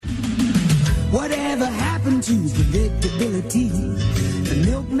Whatever happened to predictability? The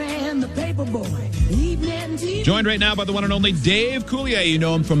milkman, the paperboy, evening tea. Joined right now by the one and only Dave Coulier. You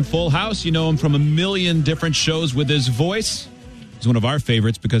know him from Full House. You know him from a million different shows with his voice. He's one of our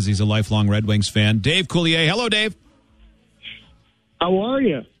favorites because he's a lifelong Red Wings fan. Dave Coulier. Hello, Dave. How are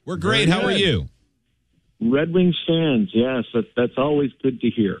you? We're great. How are you? Red Wings fans, yes. That's always good to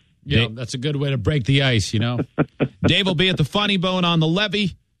hear. Yeah, that's a good way to break the ice, you know. Dave will be at the Funny Bone on the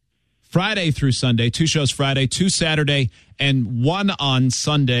Levee Friday through Sunday. 2 shows Friday, 2 Saturday, and 1 on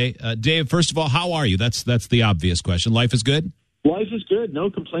Sunday. Dave, first of all, how are you? That's the obvious question. Life is good? Life is good. No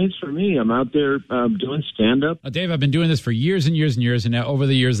complaints for me. I'm out there doing stand-up. Dave, I've been doing this for years and years and years, and now over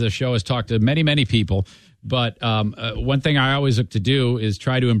the years the show has talked to many, many people. But one thing I always look to do is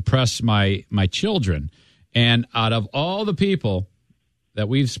try to impress my children. And out of all the people that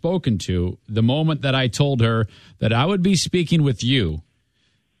we've spoken to, the moment that I told her that I would be speaking with you,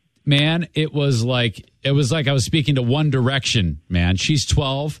 man, it was like I was speaking to One Direction, man. She's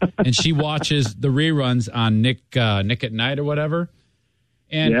 12 and she watches the reruns on Nick at Night or whatever.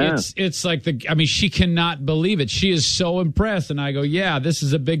 And it's like she cannot believe it. She is so impressed. And I go, yeah, this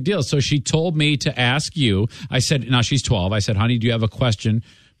is a big deal. So she told me to ask you. I said, now she's 12. I said, honey, do you have a question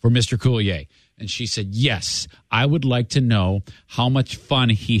for Mr. Coulier? And she said, yes, I would like to know how much fun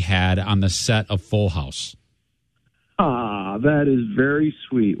he had on the set of Full House. Ah, that is very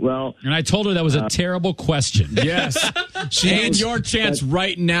sweet. Well, and I told her that was a terrible question. Yes. And your chance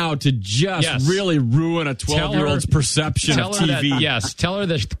right now to just really ruin a 12-year-old's perception of TV. Tell her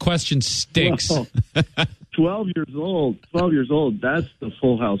the question stinks. Well, 12 years old, that's the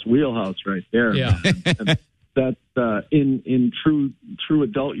Full House wheelhouse right there. Yeah. That's in true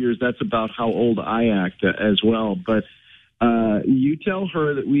adult years, that's about how old I act as well. But you tell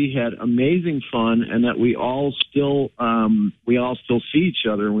her that we had amazing fun and that we all still see each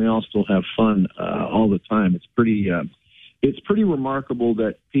other and we all still have fun all the time. It's pretty remarkable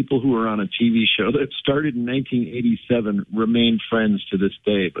that people who are on a TV show that started in 1987 remain friends to this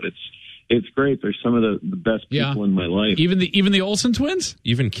day. But it's great. They're some of the best people in my life. Even the Olsen twins,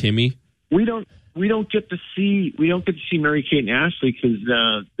 even Kimmy. We don't get to see Mary Kate and Ashley because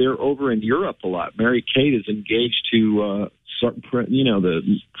they're over in Europe a lot. Mary Kate is engaged to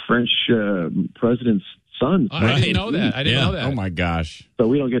the French president's son. Oh, I didn't know that. Oh my gosh! So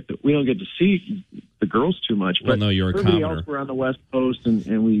we don't get to see the girls too much. But you're a everybody commoner. else, we're on the West Coast,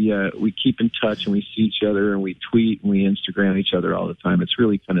 and we keep in touch and we see each other and we tweet and we Instagram each other all the time. It's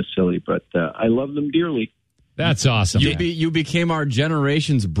really kind of silly, but I love them dearly. That's awesome. You became our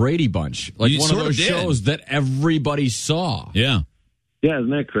generation's Brady Bunch, like one of those shows that everybody saw. Yeah. Yeah, isn't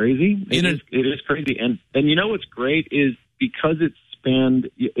that crazy? It is crazy. And you know what's great is because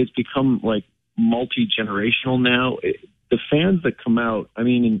it's become like multi-generational now. The fans that come out,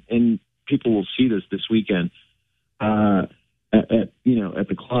 and people will see this weekend at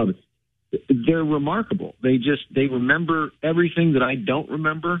the club. They're remarkable. They remember everything that I don't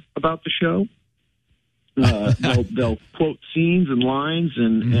remember about the show. They'll quote scenes and lines,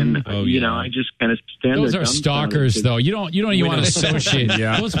 and I just kind of stand there. Those are stalkers, though. You don't even want to associate.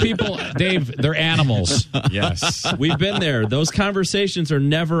 Those people, Dave, they're animals. Yes, we've been there. Those conversations are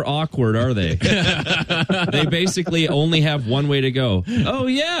never awkward, are they? They basically only have one way to go. Oh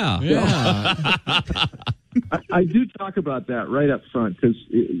yeah. I do talk about that right up front because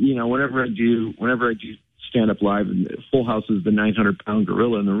whenever I do stand up live, and Full House is the 900-pound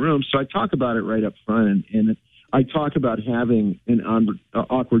gorilla in the room. So I talk about it right up front, and I talk about having an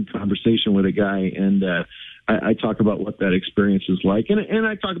awkward conversation with a guy, and I talk about what that experience is like, and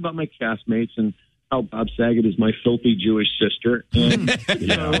I talk about my castmates and how Bob Saget is my filthy Jewish sister, and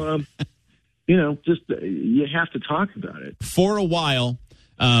you have to talk about it. For a while,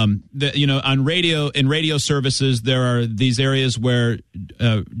 on radio services, there are these areas where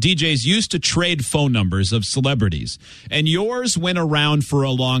DJs used to trade phone numbers of celebrities, and yours went around for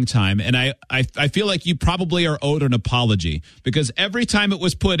a long time. And I feel like you probably are owed an apology because every time it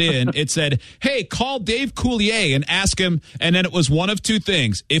was put in, it said, "Hey, call Dave Coulier and ask him." And then it was one of two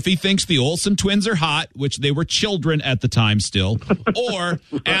things: if he thinks the Olsen twins are hot, which they were children at the time still, or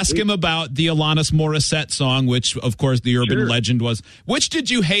ask him about the Alanis Morissette song, which of course the urban legend was. Which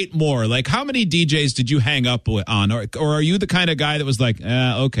did you hate more? Like, how many DJs did you hang up on? Or are you the kind of guy that was like,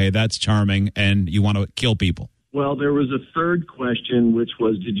 okay, that's charming, and you want to kill people? Well, there was a third question, which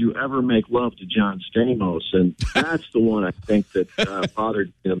was, did you ever make love to John Stamos? And that's the one I think that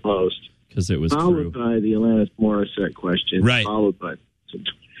bothered me the most. Because it was followed by the Alanis Morissette question. Right. Followed by...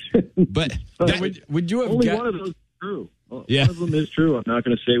 But would you have... Only one of those is true. Yeah. One of them is true. I'm not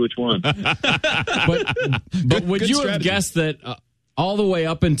going to say which one. But would you have guessed that... all the way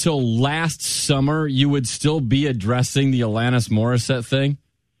up until last summer, you would still be addressing the Alanis Morissette thing?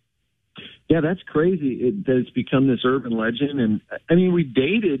 Yeah, that's crazy that it's become this urban legend. And I mean, we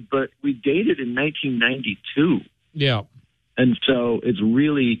dated in 1992. Yeah. And so it's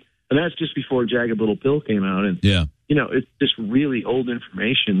really, and that's just before Jagged Little Pill came out. And, it's just really old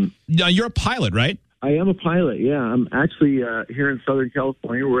information. Now, you're a pilot, right? I am a pilot, yeah. I'm actually here in Southern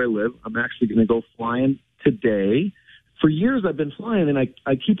California where I live. I'm actually going to go flying today. For years I've been flying, and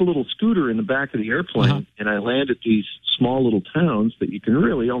I keep a little scooter in the back of the airplane, and I land at these small little towns that you can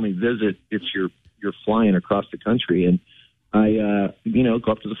really only visit if you're flying across the country. And I,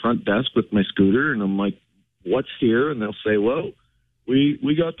 go up to the front desk with my scooter, and I'm like, what's here? And they'll say, well,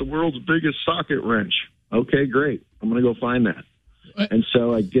 we got the world's biggest socket wrench. Okay, great. I'm going to go find that. And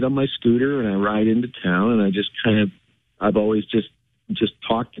so I get on my scooter and I ride into town, and I just I've always just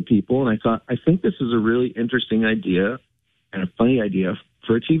talked to people, and I thought, I think this is a really interesting idea and a funny idea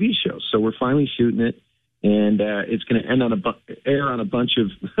for a TV show. So we're finally shooting it, and it's going to end on air on a bunch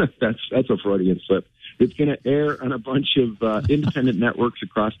of that's a Freudian slip. It's going to air on a bunch of independent networks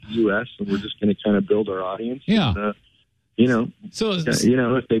across the U.S., and we're just going to kind of build our audience. Yeah. And,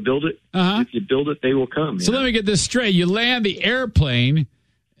 if they build it, if you build it, they will come. So let me get this straight. You land the airplane,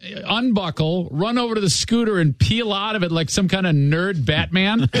 unbuckle, run over to the scooter, and peel out of it like some kind of nerd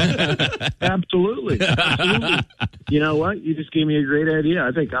Batman? Absolutely. You know what? You just gave me a great idea.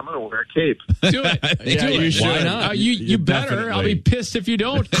 I think I'm going to wear a cape. Do it. You should. Why not? You better. Definitely. I'll be pissed if you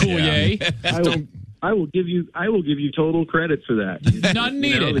don't, Coulier. I will give you total credit for that. None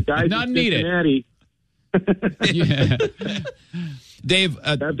needed. The guys None needed. Yeah. Dave,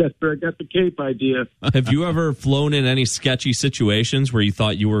 that's where I got the cape idea. Have you ever flown in any sketchy situations where you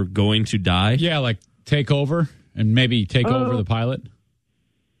thought you were going to die? Yeah, like take over and maybe take over the pilot?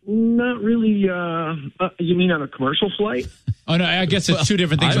 Not really. You mean on a commercial flight? Oh, no, I guess it's two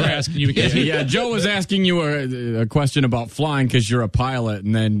different things we're asking you. Yeah, Joe was asking you a question about flying because you're a pilot,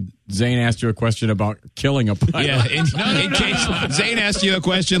 and then Zane asked you a question about killing a pilot. Yeah, in case Zane asked you a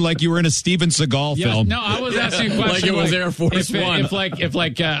question like you were in a Steven Seagal film. No, I was asking a question like it was Air Force One. If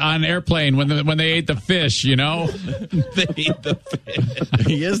on an airplane when they ate the fish, they ate the fish.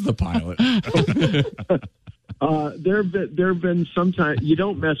 He is the pilot. There have been sometimes you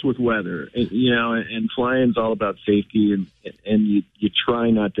don't mess with weather, and flying's all about safety, and you try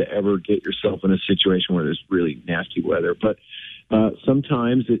not to ever get yourself in a situation where there's really nasty weather. But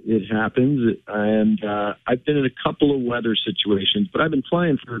sometimes it happens, and I've been in a couple of weather situations, but I've been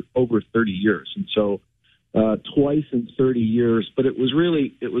flying for over 30 years, and so twice in 30 years. But it was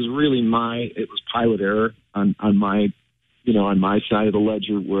pilot error on my side of the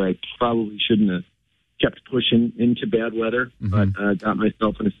ledger where I probably shouldn't have kept pushing into bad weather, but I got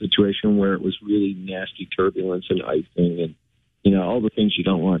myself in a situation where it was really nasty turbulence and icing and, all the things you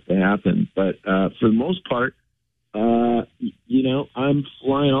don't want to happen. But for the most part, I'm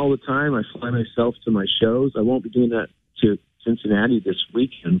flying all the time. I fly myself to my shows. I won't be doing that to Cincinnati this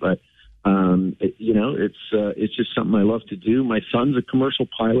weekend, but, it's just something I love to do. My son's a commercial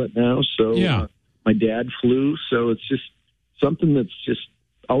pilot now, so my dad flew, so it's just something that's just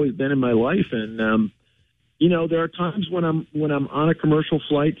always been in my life. And, there are times when I'm on a commercial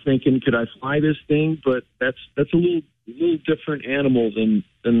flight thinking, could I fly this thing? But that's a little different animal than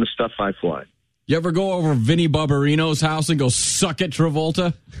the stuff I fly. You ever go over Vinnie Barbarino's house and go suck at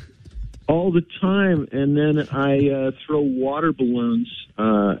Travolta? All the time, and then I throw water balloons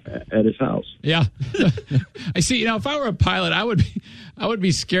at his house. Yeah, I see. If I were a pilot, I would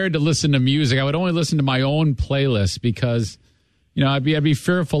be scared to listen to music. I would only listen to my own playlist because. I'd be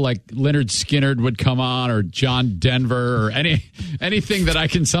fearful like Leonard Skinner would come on or John Denver or anything that I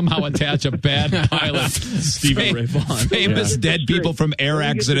can somehow attach a bad pilot. Stephen Ray Vaughan. Famous dead people from air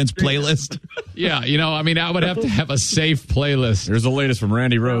accidents playlist. Yeah, I would have to have a safe playlist. There's the latest from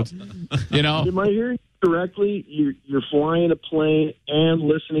Randy Rhoads. Am I hearing correctly? You're flying a plane and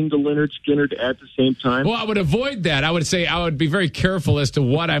listening to Leonard Skinner at the same time? Well, I would avoid that. I would say I would be very careful as to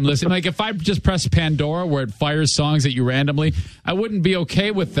what I'm listening. Like if I just press Pandora where it fires songs at you randomly, I wouldn't be okay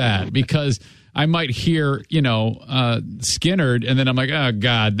with that because I might hear, Skinner, and then I'm like, oh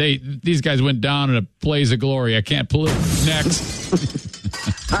God, these guys went down in a blaze of glory. I can't pull it next.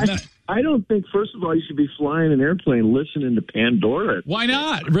 I don't think, first of all, you should be flying an airplane listening to Pandora. Why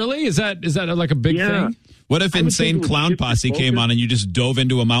not? Really? Is that like a big thing? What if Insane Clown Posse came on and you just dove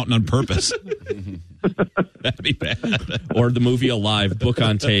into a mountain on purpose? That'd be bad. Or the movie Alive, book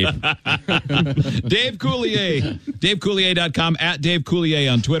on tape. Dave Coulier. DaveCoulier.com, at Dave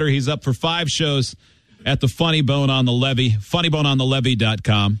Coulier on Twitter. He's up for 5 shows at the Funny Bone on the Levee.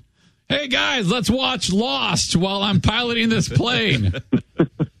 FunnyBoneOnTheLevee.com. Hey, guys, let's watch Lost while I'm piloting this plane.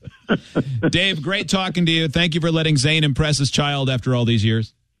 Dave, great talking to you. Thank you for letting Zane impress his child after all these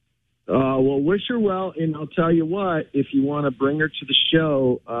years. Well, wish her well, and I'll tell you what, if you want to bring her to the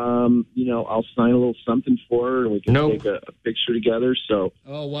show, I'll sign a little something for her, and we can take a picture together. So,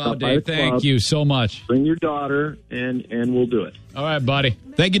 oh, wow, Dave, thank you so much. Bring your daughter, and we'll do it. All right, buddy.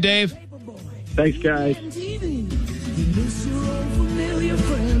 Thank you, Dave. Thanks, guys.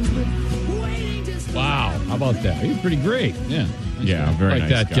 Wow, how about that? He's pretty great. Yeah. Yeah, very like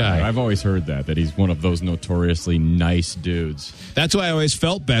nice that guy. I've always heard that he's one of those notoriously nice dudes. That's why I always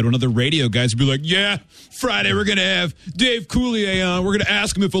felt bad when other radio guys would be like, yeah, Friday we're going to have Dave Coulier on. We're going to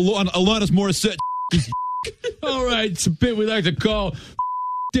ask him if Alanis Morissette all right, it's a bit we like to call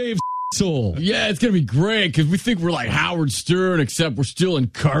Dave Soul. Yeah, it's going to be great because we think we're like Howard Stern, except we're still in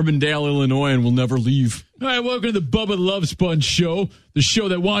Carbondale, Illinois, and we'll never leave. All right, welcome to the Bubba Love Sponge Show, the show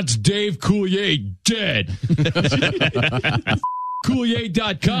that wants Dave Coulier dead.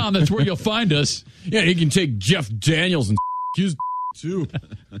 Coulier.com, that's where you'll find us. Yeah, he can take Jeff Daniels and his too.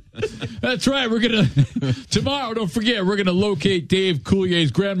 That's right. We're going to, tomorrow, don't forget, we're going to locate Dave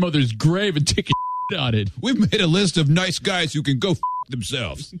Coulier's grandmother's grave and take a on it. We've made a list of nice guys who can go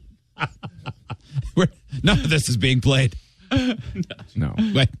themselves. None of this is being played. No.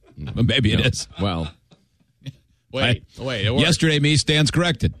 Wait, maybe it is. Well, wait. Yesterday, me stands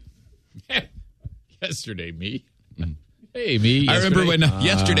corrected. Yesterday, me. Hey, me. I remember when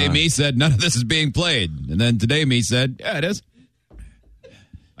yesterday me said none of this is being played, and then today me said, yeah, it is.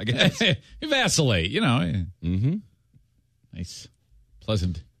 I guess. You vacillate, you know. Mm-hmm. Nice,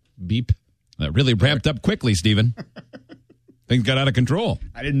 pleasant beep. That really ramped up quickly, Stephen. Things got out of control.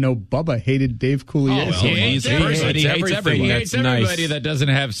 I didn't know Bubba hated Dave Coulier. Oh, well, he hates everybody. He hates everybody that doesn't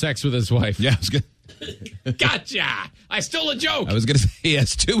have sex with his wife. Yeah, I was good. Gotcha! I stole a joke. I was going to say he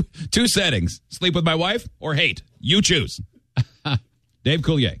has two settings: sleep with my wife or hate. You choose. Dave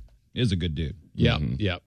Coulier is a good dude. Yep.